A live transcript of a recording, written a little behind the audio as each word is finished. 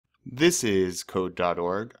This is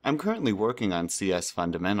Code.org. I'm currently working on CS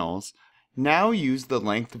fundamentals. Now use the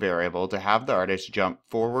length variable to have the artist jump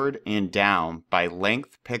forward and down by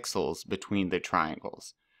length pixels between the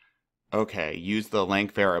triangles. Okay, use the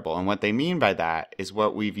length variable, and what they mean by that is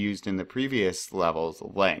what we've used in the previous levels,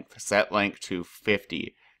 length. Set length to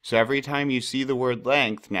 50. So every time you see the word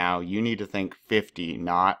length now, you need to think 50,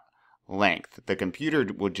 not length. The computer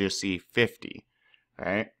will just see 50,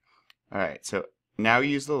 right? Alright, so now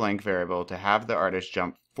use the length variable to have the artist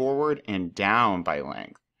jump forward and down by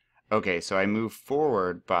length. Okay, so I move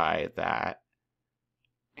forward by that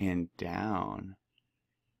and down.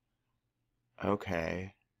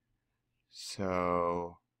 Okay,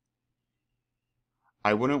 so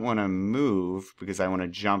I wouldn't want to move because I want to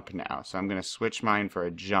jump now. So I'm going to switch mine for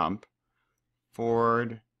a jump.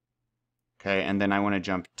 Forward. Okay, and then I want to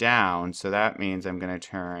jump down, so that means I'm going to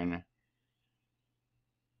turn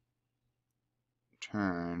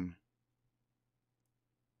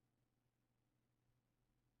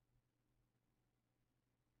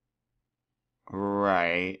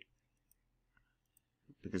right,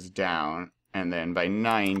 because down, and then by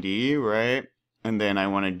 90, right? And then I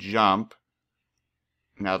want to jump,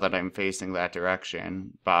 now that I'm facing that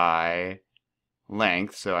direction, by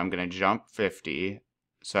length, so I'm going to jump 50.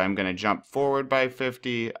 So I'm going to jump forward by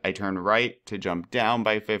 50, I turn right to jump down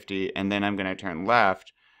by 50, and then I'm going to turn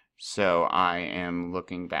left, so I am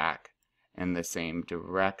looking back in the same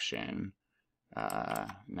direction,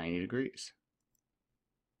 90 degrees.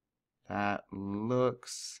 That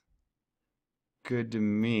looks good to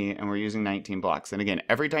me, and we're using 19 blocks. And again,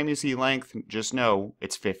 every time you see length, just know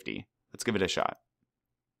it's 50. Let's give it a shot.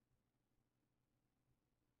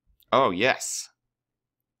 Oh, yes.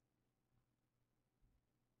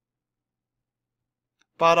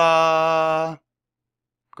 Ta-da!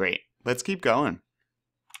 Great. Let's keep going.